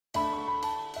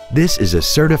This is a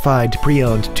certified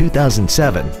pre-owned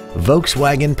 2007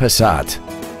 Volkswagen Passat.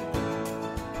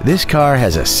 This car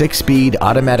has a 6-speed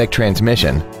automatic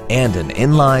transmission and an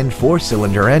inline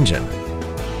 4-cylinder engine.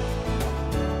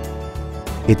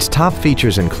 Its top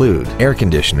features include air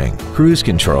conditioning, cruise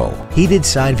control, heated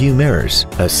side view mirrors,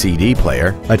 a CD player,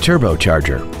 a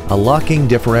turbocharger, a locking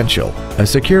differential, a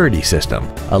security system,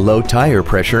 a low tire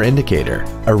pressure indicator,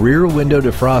 a rear window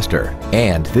defroster,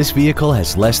 and this vehicle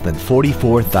has less than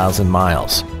 44,000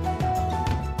 miles.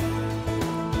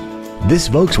 This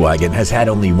Volkswagen has had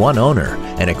only one owner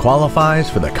and it qualifies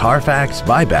for the Carfax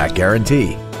buyback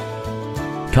guarantee.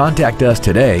 Contact us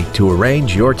today to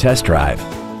arrange your test drive.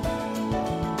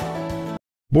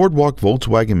 Boardwalk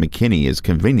Volkswagen McKinney is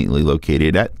conveniently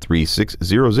located at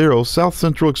 3600 South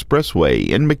Central Expressway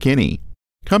in McKinney.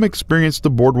 Come experience the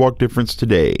Boardwalk difference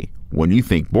today. When you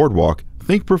think Boardwalk,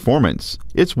 think performance.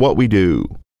 It's what we do.